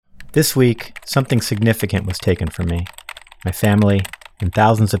This week, something significant was taken from me, my family, and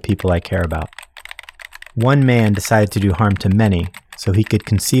thousands of people I care about. One man decided to do harm to many so he could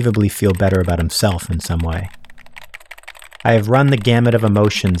conceivably feel better about himself in some way. I have run the gamut of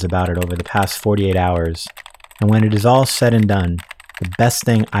emotions about it over the past 48 hours, and when it is all said and done, the best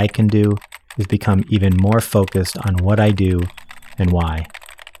thing I can do is become even more focused on what I do and why.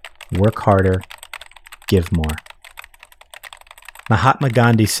 Work harder, give more. Mahatma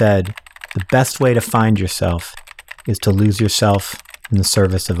Gandhi said, "The best way to find yourself is to lose yourself in the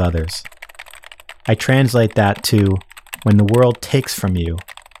service of others." I translate that to, when the world takes from you,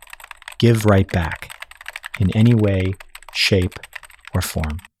 give right back, in any way, shape, or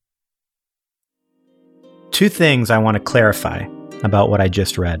form. Two things I want to clarify about what I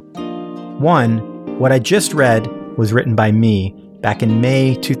just read. One, what I just read was written by me back in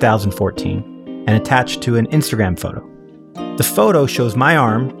May 2014 and attached to an Instagram photo. The photo shows my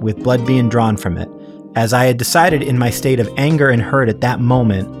arm with blood being drawn from it, as I had decided in my state of anger and hurt at that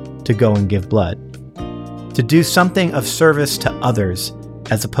moment to go and give blood. To do something of service to others,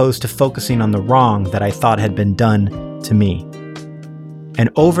 as opposed to focusing on the wrong that I thought had been done to me. And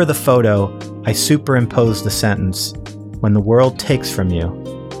over the photo, I superimposed the sentence, "When the world takes from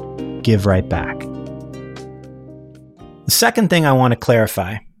you, give right back." The second thing I want to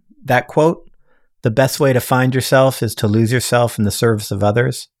clarify, that quote, "The best way to find yourself is to lose yourself in the service of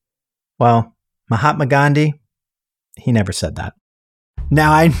others." Well, Mahatma Gandhi, he never said that.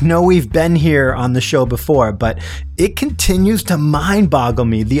 Now, I know we've been here on the show before, but it continues to mind-boggle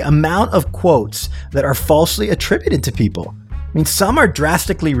me the amount of quotes that are falsely attributed to people. I mean, some are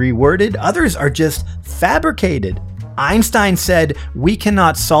drastically reworded, others are just fabricated. Einstein said, "We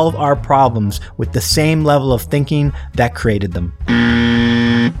cannot solve our problems with the same level of thinking that created them."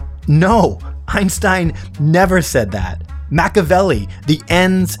 No, Einstein never said that. Machiavelli, "The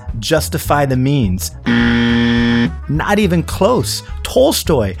ends justify the means." Not even close.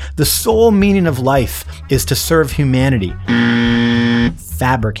 Tolstoy, "The sole meaning of life is to serve humanity."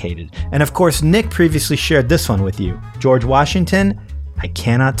 Fabricated. And of course, Nick previously shared this one with you. George Washington, "I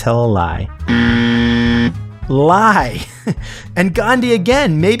cannot tell a lie." Lie. And Gandhi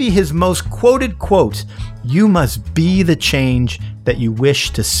again, maybe his most quoted quote, "You must be the change that you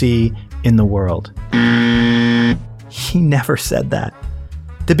wish to see in the world." He never said that.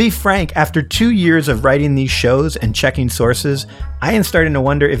 To be frank, after 2 years of writing these shows and checking sources, I am starting to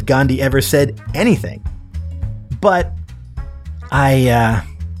wonder if Gandhi ever said anything. But I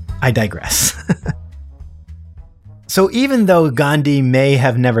digress. So even though Gandhi may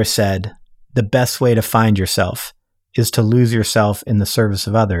have never said, "The best way to find yourself is to lose yourself in the service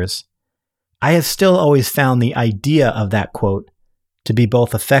of others," I have still always found the idea of that quote to be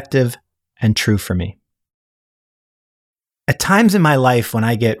both effective and true for me. At times in my life when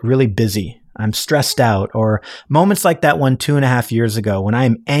I get really busy, I'm stressed out, or moments like that one 2.5 years ago when I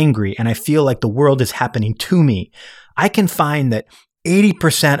am angry and I feel like the world is happening to me, I can find that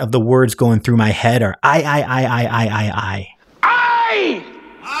 80% of the words going through my head are I.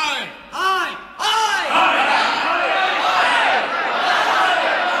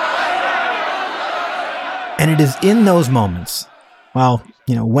 And it is in those moments, well,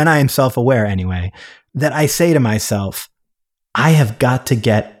 when I am self-aware anyway, that I say to myself, I have got to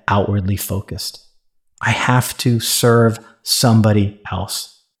get outwardly focused. I have to serve somebody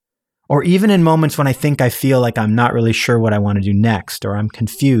else. Or even in moments when I think I feel like I'm not really sure what I want to do next, or I'm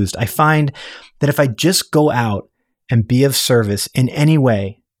confused, I find that if I just go out and be of service in any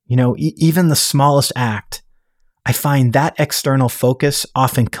way, even the smallest act, I find that external focus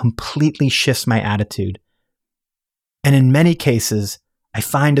often completely shifts my attitude. And in many cases, I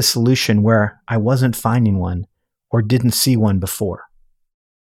find a solution where I wasn't finding one or didn't see one before.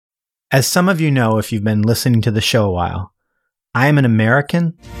 As some of you know if you've been listening to the show a while, I am an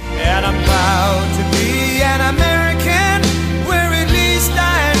American. And I'm proud to be an American, where at least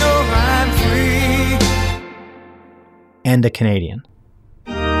I know I'm free. And a Canadian.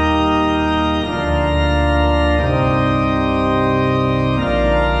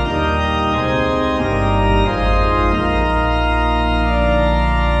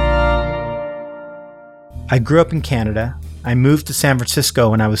 I grew up in Canada. I moved to San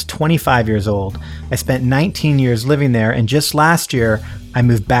Francisco when I was 25 years old. I spent 19 years living there, and just last year, I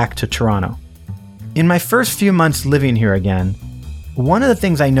moved back to Toronto. In my first few months living here again, one of the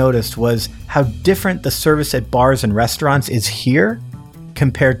things I noticed was how different the service at bars and restaurants is here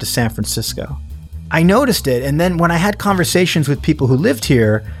compared to San Francisco. I noticed it, and then when I had conversations with people who lived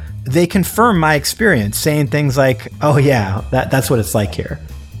here, they confirmed my experience, saying things like, "Oh yeah, that's what it's like here."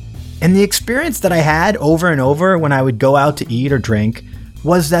 And the experience that I had over and over when I would go out to eat or drink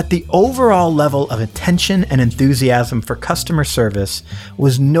was that the overall level of attention and enthusiasm for customer service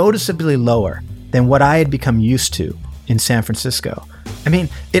was noticeably lower than what I had become used to in San Francisco. I mean,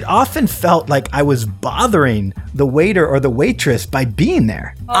 it often felt like I was bothering the waiter or the waitress by being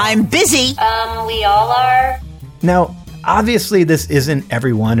there. I'm busy. We all are. Now, obviously this isn't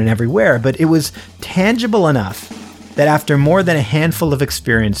everyone and everywhere, but it was tangible enough that after more than a handful of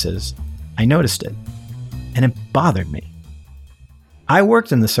experiences, I noticed it, and it bothered me. I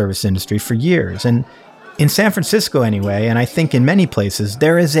worked in the service industry for years, and in San Francisco anyway, and I think in many places,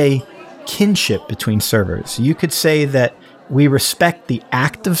 there is a kinship between servers. You could say that we respect the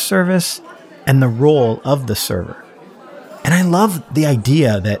act of service and the role of the server. And I love the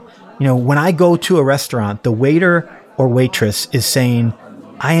idea that, when I go to a restaurant, the waiter or waitress is saying,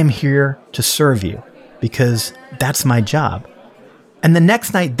 I am here to serve you because that's my job. And the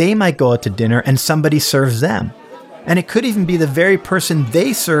next night they might go out to dinner and somebody serves them. And it could even be the very person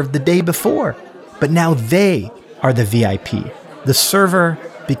they served the day before. But now they are the VIP. The server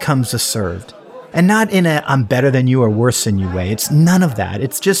becomes the served. And not in a I'm better than you or worse than you way. It's none of that.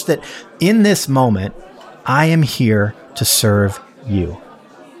 It's just that in this moment, I am here to serve you.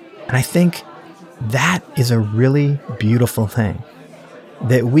 And I think that is a really beautiful thing.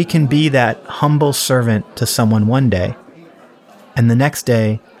 That we can be that humble servant to someone one day, and the next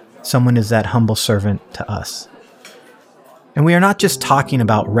day, someone is that humble servant to us. And we are not just talking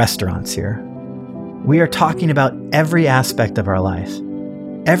about restaurants here. We are talking about every aspect of our life.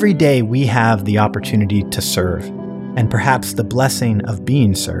 Every day we have the opportunity to serve, and perhaps the blessing of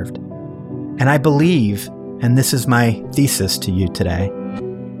being served. And I believe, and this is my thesis to you today,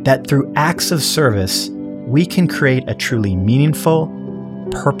 that through acts of service, we can create a truly meaningful,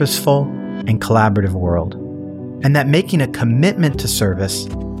 purposeful, and collaborative world. And that making a commitment to service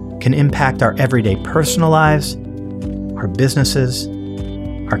can impact our everyday personal lives, our businesses,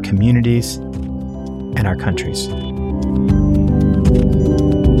 our communities, and our countries.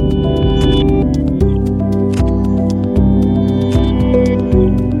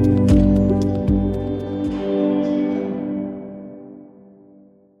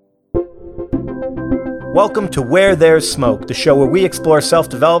 Welcome to Where There's Smoke, the show where we explore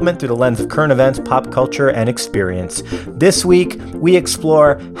self-development through the lens of current events, pop culture, and experience. This week, we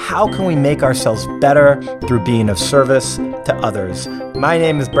explore how can we make ourselves better through being of service to others. My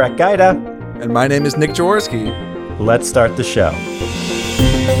name is Brett Gaida. And my name is Nick Jaworski. Let's start the show.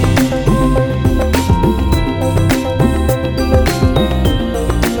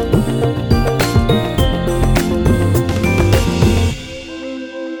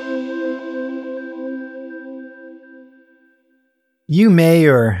 You may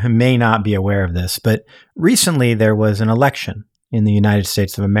or may not be aware of this, but recently there was an election in the United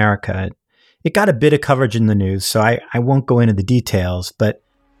States of America. It got a bit of coverage in the news, so I won't go into the details, but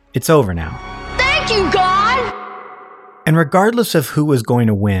it's over now. Thank you, God! And regardless of who was going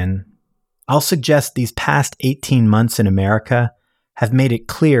to win, I'll suggest these past 18 months in America have made it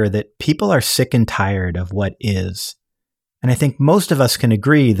clear that people are sick and tired of what is. And I think most of us can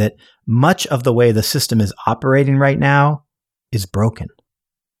agree that much of the way the system is operating right now is broken.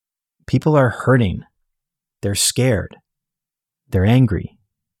 People are hurting. They're scared. They're angry.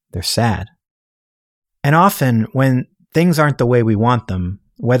 They're sad. And often when things aren't the way we want them,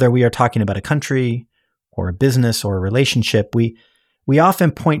 whether we are talking about a country or a business or a relationship, we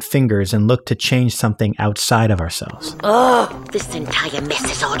often point fingers and look to change something outside of ourselves. Oh, this entire mess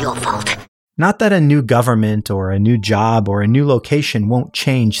is all your fault. Not that a new government or a new job or a new location won't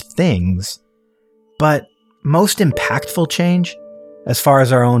change things, but most impactful change, as far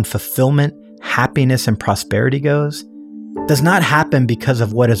as our own fulfillment, happiness, and prosperity goes, does not happen because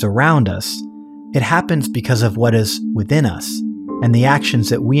of what is around us. It happens because of what is within us and the actions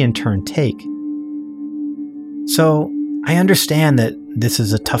that we in turn take. So I understand that this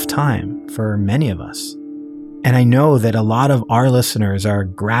is a tough time for many of us. And I know that a lot of our listeners are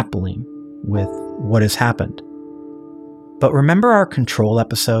grappling with what has happened. But remember our control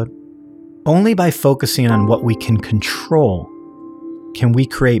episode? Only by focusing on what we can control can we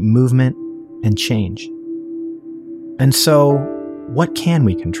create movement and change. And so, what can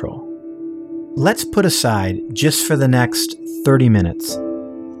we control? Let's put aside, just for the next 30 minutes,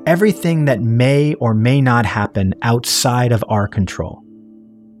 everything that may or may not happen outside of our control.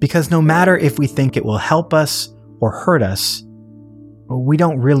 Because no matter if we think it will help us or hurt us, we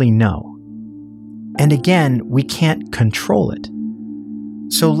don't really know. And again, we can't control it.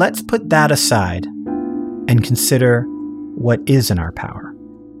 So let's put that aside and consider what is in our power.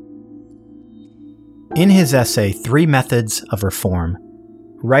 In his essay, 3 Methods of Reform,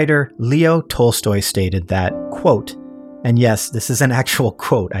 writer Leo Tolstoy stated that, quote, And yes, this is an actual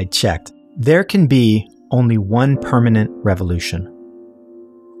quote, I checked. There can be only one permanent revolution,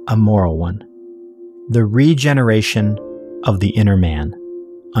 a moral one, the regeneration of the inner man,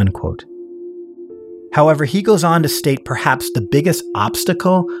 unquote. However, he goes on to state perhaps the biggest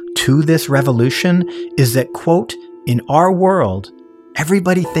obstacle to this revolution is that, quote, in our world,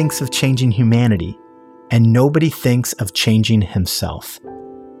 everybody thinks of changing humanity and nobody thinks of changing himself,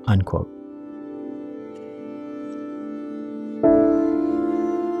 unquote.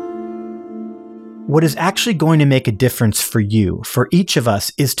 What is actually going to make a difference for you, for each of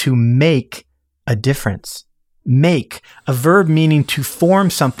us, is to make a difference. Make, a verb meaning to form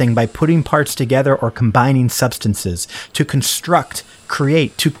something by putting parts together or combining substances, to construct,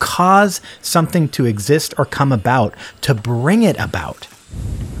 create, to cause something to exist or come about, to bring it about.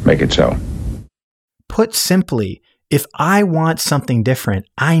 Make it so. Put simply, if I want something different,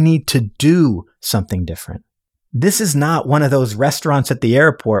 I need to do something different. This is not one of those restaurants at the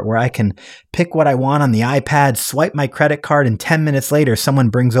airport where I can pick what I want on the iPad, swipe my credit card, and 10 minutes later someone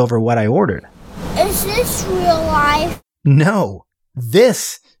brings over what I ordered. Is this real life? No,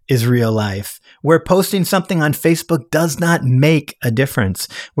 this is real life, where posting something on Facebook does not make a difference.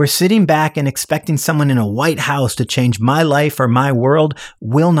 Where sitting back and expecting someone in a White House to change my life or my world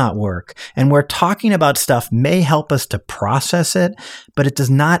will not work. And where talking about stuff may help us to process it, but it does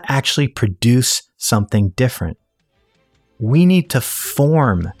not actually produce something different. We need to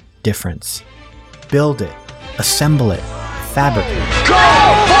form difference, build it, assemble it, fabricate it. Go,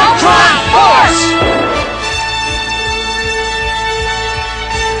 Voltron Force!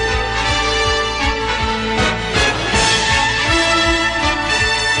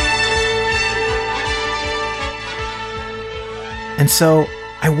 And so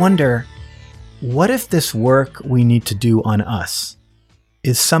I wonder, what if this work we need to do on us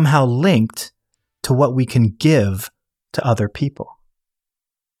is somehow linked to what we can give to other people?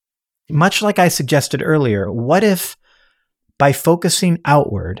 Much like I suggested earlier, what if by focusing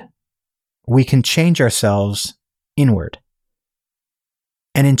outward, we can change ourselves inward?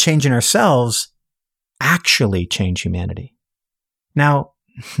 And in changing ourselves, actually change humanity. Now,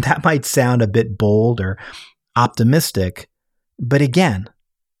 that might sound a bit bold or optimistic, but again,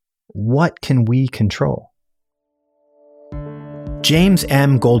 what can we control? James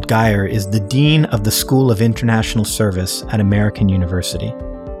M. Goldgeier is the Dean of the School of International Service at American University.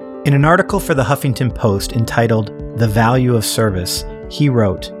 In an article for the Huffington Post entitled "The Value of Service," he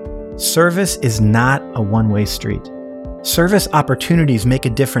wrote, "Service is not a one-way street. Service opportunities make a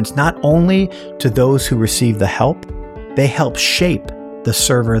difference not only to those who receive the help, they help shape the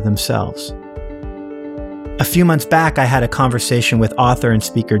server themselves." A few months back, I had a conversation with author and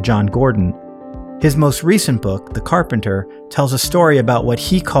speaker John Gordon. His most recent book, The Carpenter, tells a story about what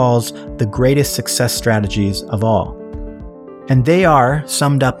he calls the greatest success strategies of all. And they are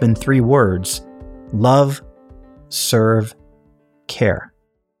summed up in 3 words: love, serve, care.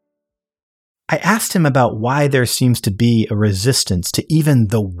 I asked him about why there seems to be a resistance to even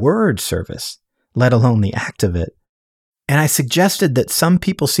the word service, let alone the act of it. And I suggested that some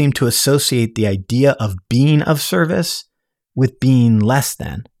people seem to associate the idea of being of service with being less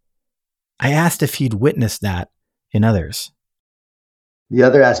than. I asked if he'd witnessed that in others. The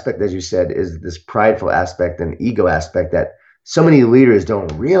other aspect, as you said, is this prideful aspect and ego aspect that so many leaders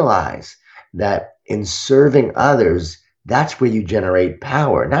don't realize, that in serving others, that's where you generate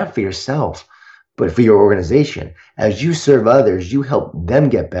power, not for yourself, but for your organization. As you serve others, you help them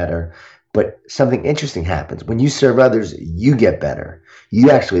get better. But something interesting happens. When you serve others, you get better.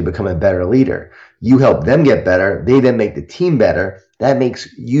 You actually become a better leader. You help them get better. They then make the team better. That makes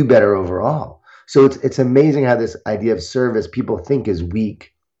you better overall. So it's amazing how this idea of service people think is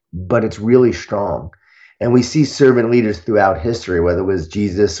weak, but it's really strong. And we see servant leaders throughout history, whether it was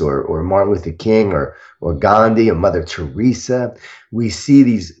Jesus or Martin Luther King or Gandhi or Mother Teresa. We see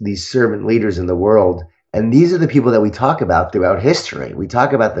these servant leaders in the world. And these are the people that we talk about throughout history. We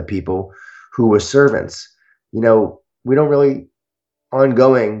talk about the people who were servants. You know, we don't really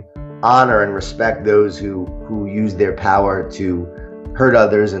ongoing honor and respect those who use their power to hurt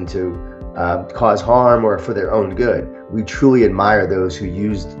others and to cause harm or for their own good. We truly admire those who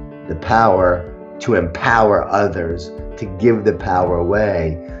used the power to empower others, to give the power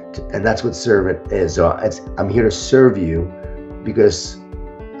away. And that's what servant is. So I'm here to serve you because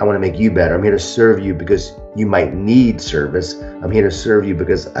I want to make you better. I'm here to serve you because you might need service. I'm here to serve you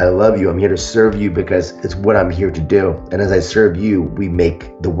because I love you. I'm here to serve you because it's what I'm here to do. And as I serve you, we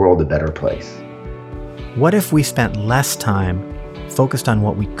make the world a better place. What if we spent less time focused on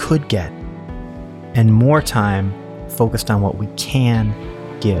what we could get and more time focused on what we can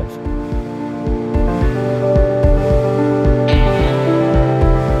give?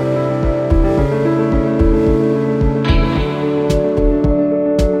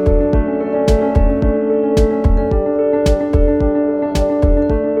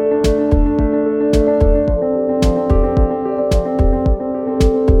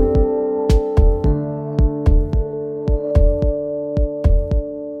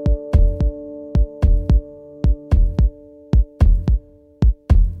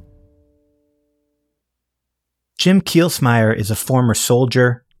 Jim Kielsmeyer is a former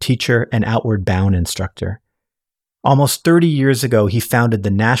soldier, teacher, and Outward Bound instructor. Almost 30 years ago, he founded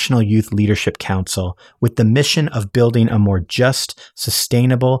the National Youth Leadership Council with the mission of building a more just,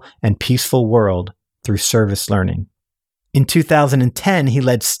 sustainable, and peaceful world through service learning. In 2010, he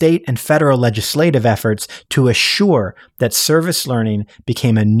led state and federal legislative efforts to assure that service learning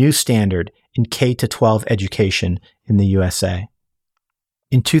became a new standard in K-12 education in the USA.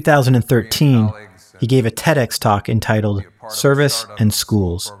 In 2013, he gave a TEDx talk entitled Service and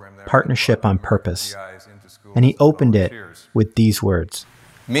Schools, Partnership on Purpose, and he opened it with these words.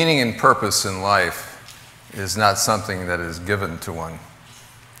 Meaning and purpose in life is not something that is given to one.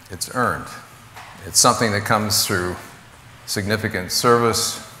 It's earned. It's something that comes through significant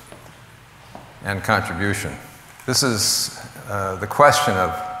service and contribution. This is the question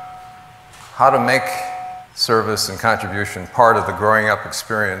of how to make service and contribution part of the growing up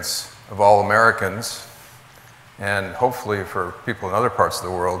experience of all Americans, and hopefully for people in other parts of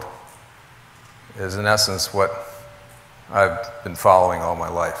the world, is in essence what I've been following all my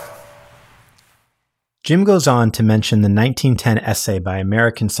life. Jim goes on to mention the 1910 essay by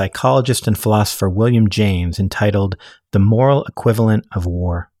American psychologist and philosopher William James entitled The Moral Equivalent of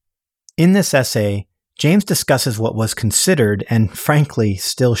War. In this essay, James discusses what was considered, and frankly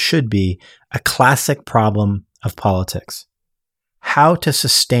still should be, a classic problem of politics: how to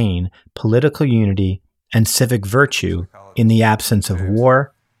sustain political unity and civic virtue in the absence of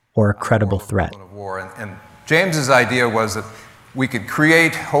war or a credible threat. And James's idea was that we could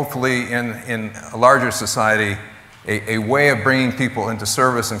create, hopefully in a larger society, a way of bringing people into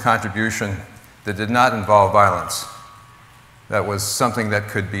service and contribution that did not involve violence. That was something that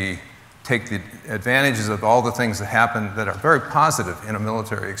could take the advantages of all the things that happen that are very positive in a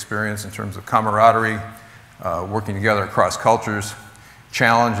military experience in terms of camaraderie, working together across cultures,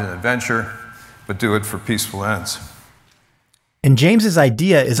 challenge and adventure, but do it for peaceful ends. And James's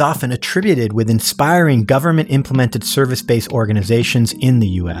idea is often attributed with inspiring government-implemented service-based organizations in the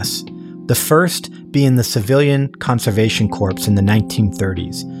U.S., the first being the Civilian Conservation Corps in the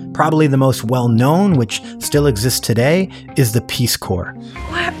 1930s. Probably the most well-known, which still exists today, is the Peace Corps.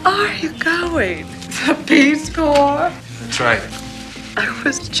 Where are you going? The Peace Corps? That's right. I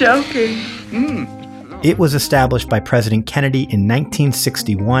was joking. It was established by President Kennedy in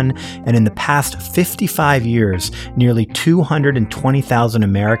 1961, and in the past 55 years, nearly 220,000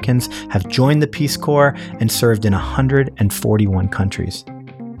 Americans have joined the Peace Corps and served in 141 countries.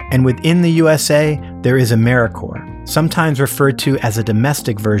 And within the USA, there is AmeriCorps, sometimes referred to as a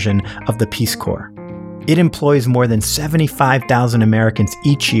domestic version of the Peace Corps. It employs more than 75,000 Americans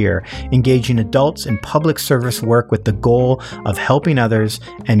each year, engaging adults in public service work with the goal of helping others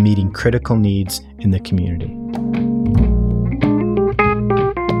and meeting critical needs in the community.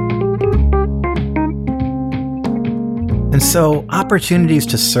 And so, opportunities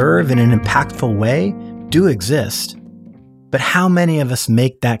to serve in an impactful way do exist. But how many of us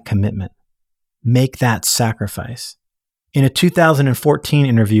make that commitment, make that sacrifice? In a 2014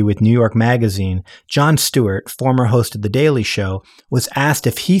 interview with New York Magazine, Jon Stewart, former host of The Daily Show, was asked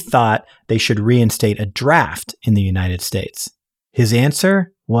if he thought they should reinstate a draft in the United States. His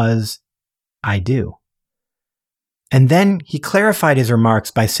answer was, I do. And then he clarified his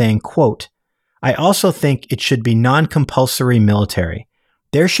remarks by saying, quote, I also think it should be non-compulsory military.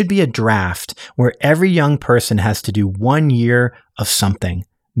 There should be a draft where every young person has to do 1 year of something,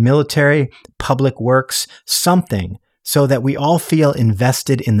 military, public works, something, so that we all feel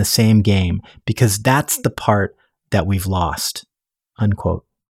invested in the same game, because that's the part that we've lost, unquote.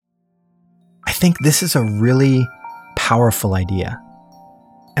 I think this is a really powerful idea.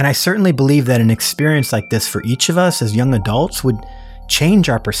 And I certainly believe that an experience like this for each of us as young adults would change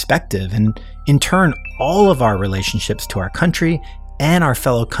our perspective and, in turn, all of our relationships to our country and our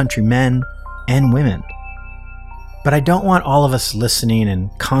fellow countrymen and women. But I don't want all of us listening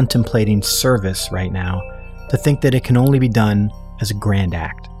and contemplating service right now to think that it can only be done as a grand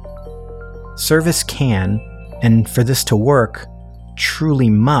act. Service can, and for this to work, truly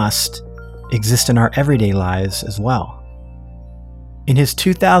must, exist in our everyday lives as well. In his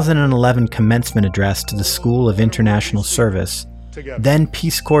 2011 commencement address to the School of International Service, then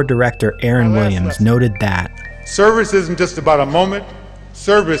Peace Corps Director Aaron Williams noted that service isn't just about a moment.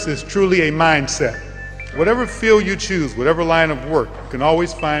 Service is truly a mindset. Whatever field you choose, whatever line of work, you can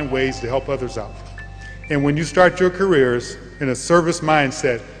always find ways to help others out. And when you start your careers in a service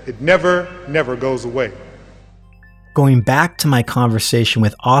mindset, it never goes away. Going back to my conversation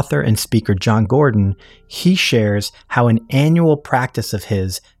with author and speaker John Gordon, he shares how an annual practice of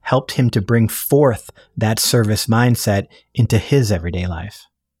his helped him to bring forth that service mindset into his everyday life.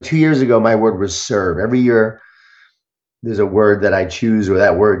 2 years ago, my word was serve. Every year, there's a word that I choose, or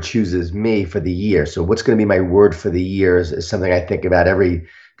that word chooses me for the year. So what's going to be my word for the year is something I think about every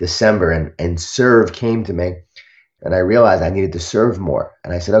December, and serve came to me, and I realized I needed to serve more.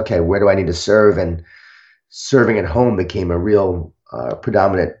 And I said, okay, where do I need to serve? And serving at home became a real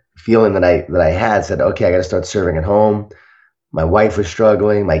predominant feeling that I had. Said, okay, I got to start serving at home. My wife was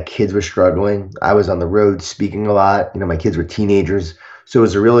struggling. My kids were struggling. I was on the road speaking a lot. My kids were teenagers. So it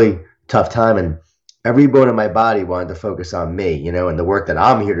was a really tough time. And every bone in my body wanted to focus on me, and the work that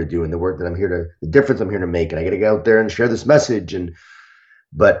I'm here to do, and the difference I'm here to make. And I got to get out there and share this message.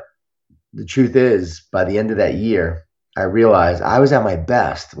 But the truth is, by the end of that year, I realized I was at my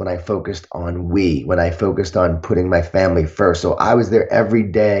best when I focused on when I focused on putting my family first. So I was there every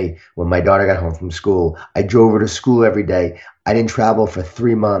day when my daughter got home from school. I drove her to school every day. I didn't travel for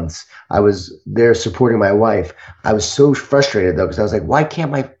 3 months. I was there supporting my wife. I was so frustrated, though, because I was like, why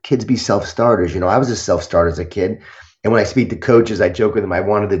can't my kids be self-starters? I was a self-starter as a kid. And when I speak to coaches, I joke with them, I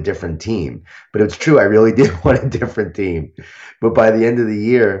wanted a different team. But it's true, I really did want a different team. But by the end of the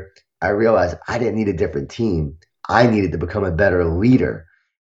year, I realized I didn't need a different team. I needed to become a better leader.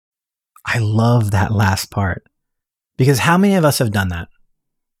 I love that last part, because how many of us have done that?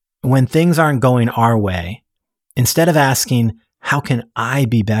 When things aren't going our way, instead of asking, how can I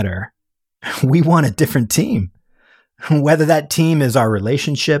be better? We want a different team. Whether that team is our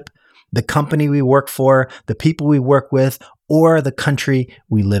relationship, the company we work for, the people we work with, or the country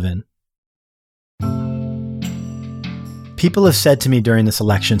we live in. People have said to me during this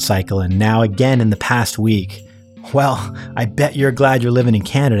election cycle, and now again in the past week, well, I bet you're glad you're living in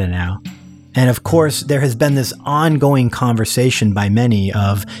Canada now. And of course, there has been this ongoing conversation by many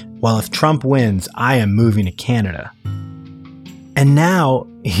of, well, if Trump wins, I am moving to Canada. And now,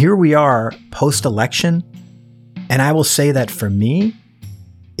 here we are post-election, and I will say that for me,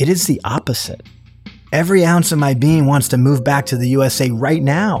 it is the opposite. Every ounce of my being wants to move back to the USA right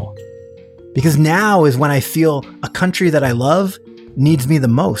now. Because now is when I feel a country that I love needs me the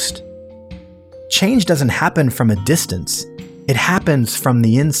most. Change doesn't happen from a distance. It happens from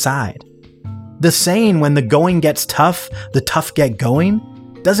the inside. The saying, when the going gets tough, the tough get going,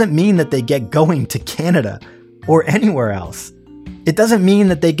 doesn't mean that they get going to Canada or anywhere else. It doesn't mean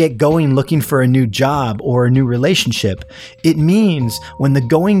that they get going looking for a new job or a new relationship. It means when the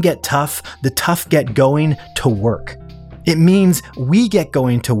going get tough, the tough get going to work. It means we get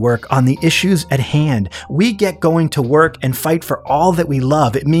going to work on the issues at hand. We get going to work and fight for all that we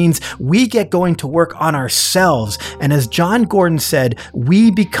love. It means we get going to work on ourselves. And as John Gordon said,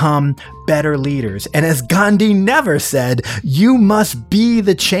 we become better leaders. And as Gandhi never said, you must be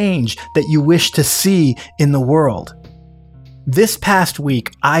the change that you wish to see in the world. This past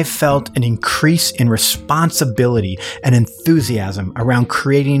week, I felt an increase in responsibility and enthusiasm around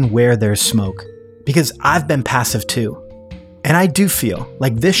creating Where There's Smoke, because I've been passive too. And I do feel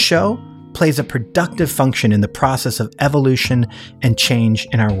like this show plays a productive function in the process of evolution and change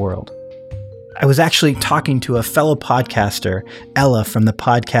in our world. I was actually talking to a fellow podcaster, Ella, from the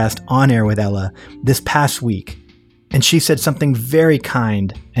podcast On Air with Ella, this past week, and she said something very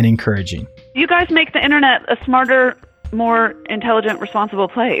kind and encouraging. You guys make the internet a smarter, more intelligent, responsible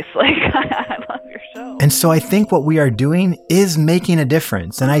place. I love your show. And so I think what we are doing is making a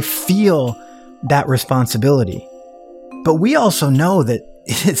difference, and I feel that responsibility. But we also know that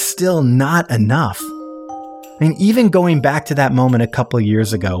it is still not enough. I mean, even going back to that moment a couple of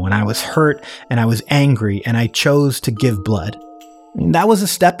years ago when I was hurt and I was angry and I chose to give blood. I mean, that was a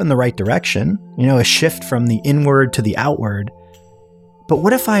step in the right direction, a shift from the inward to the outward. But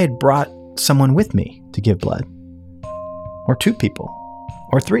what if I had brought someone with me to give blood? Or 2 people?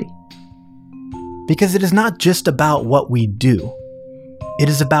 Or 3? Because it is not just about what we do. It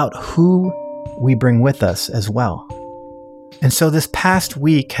is about who we bring with us as well. And so this past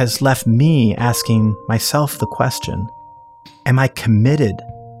week has left me asking myself the question, am I committed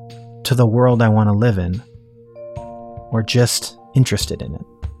to the world I want to live in, or just interested in it?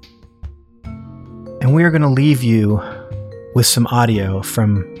 And we are going to leave you with some audio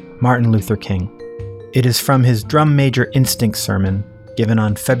from Martin Luther King. It is from his Drum Major Instinct sermon given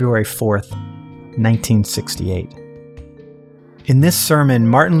on February 4th, 1968. In this sermon,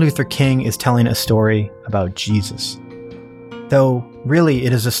 Martin Luther King is telling a story about Jesus. Though really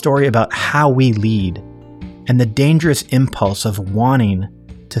it is a story about how we lead and the dangerous impulse of wanting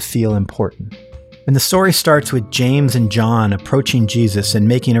to feel important. And the story starts with James and John approaching Jesus and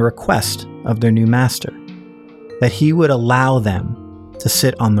making a request of their new master, that he would allow them to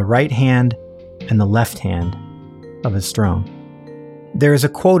sit on the right hand and the left hand of his throne. There is a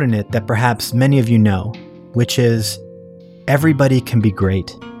quote in it that perhaps many of you know, which is, everybody can be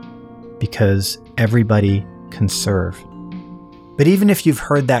great because everybody can serve. But even if you've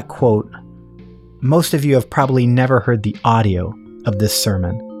heard that quote, most of you have probably never heard the audio of this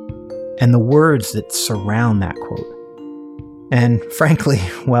sermon and the words that surround that quote. And frankly,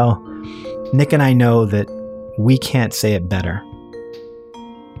 well, Nick and I know that we can't say it better.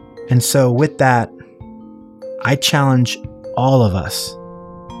 And so with that, I challenge all of us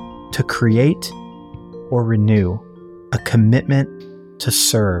to create or renew a commitment to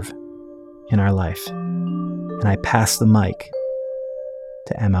serve in our life. And I pass the mic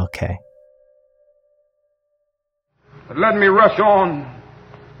to MLK. Let me rush on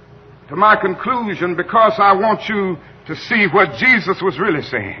to my conclusion, because I want you to see what Jesus was really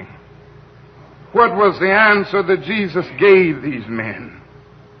saying. What was the answer that Jesus gave these men?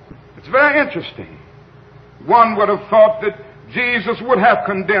 It's very interesting. One would have thought that Jesus would have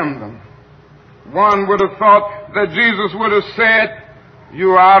condemned them. One would have thought that Jesus would have said,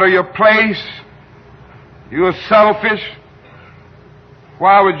 "You're out of your place. You're selfish.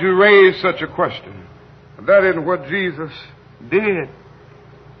 Why would you raise such a question?" But that isn't what Jesus did.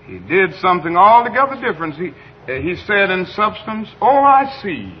 He did something altogether different. He said in substance, "Oh, I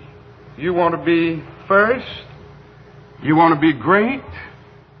see. You want to be first. You want to be great.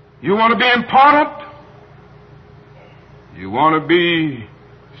 You want to be important. You want to be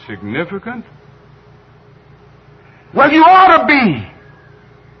significant. Well, you ought to be.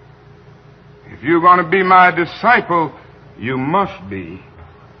 If you're going to be my disciple, you must be."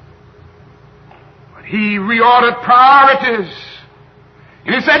 But he reordered priorities.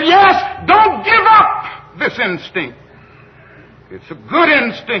 And he said, yes, don't give up this instinct. It's a good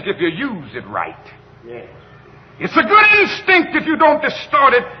instinct if you use it right. Yes. It's a good instinct if you don't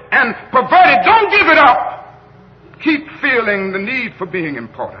distort it and pervert it. Don't give it up. Keep feeling the need for being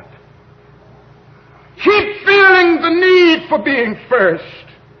important. Keep feeling the need for being first.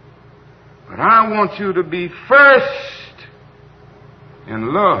 But I want you to be first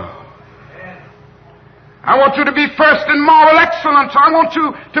in love. I want you to be first in moral excellence. I want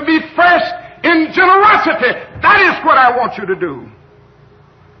you to be first in generosity. That is what I want you to do.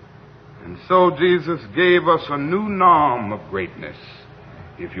 And so Jesus gave us a new norm of greatness.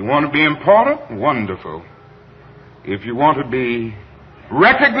 If you want to be important, wonderful. If you want to be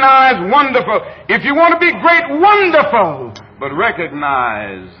recognized, wonderful. If you want to be great, wonderful. But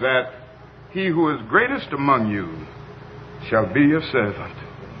recognize that he who is greatest among you shall be your servant.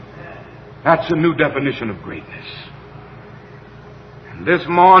 That's a new definition of greatness. And this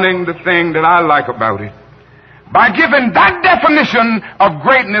morning, the thing that I like about it, by giving that definition of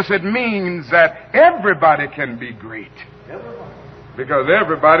greatness, it means that everybody can be great. Because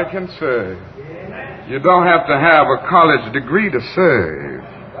everybody can serve. You don't have to have a college degree to serve.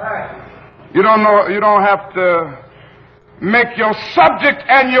 You don't have to make your subject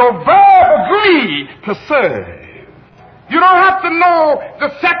and your verb agree to serve. You don't have to know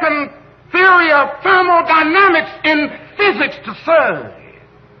the second theory of thermodynamics in physics to serve.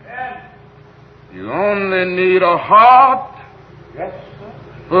 You only need a heart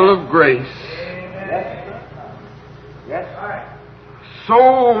full of grace.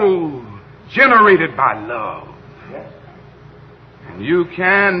 Soul generated by love. And you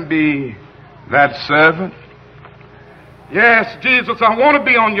can be that servant. Yes, Jesus, I want to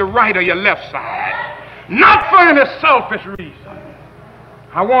be on your right or your left side. Not for any selfish reason.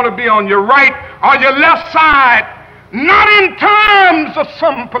 I want to be on your right or your left side, not in terms of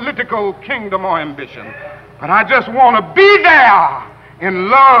some political kingdom or ambition, but I just want to be there in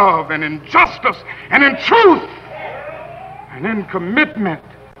love and in justice and in truth and in commitment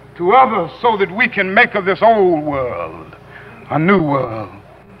to others so that we can make of this old world a new world.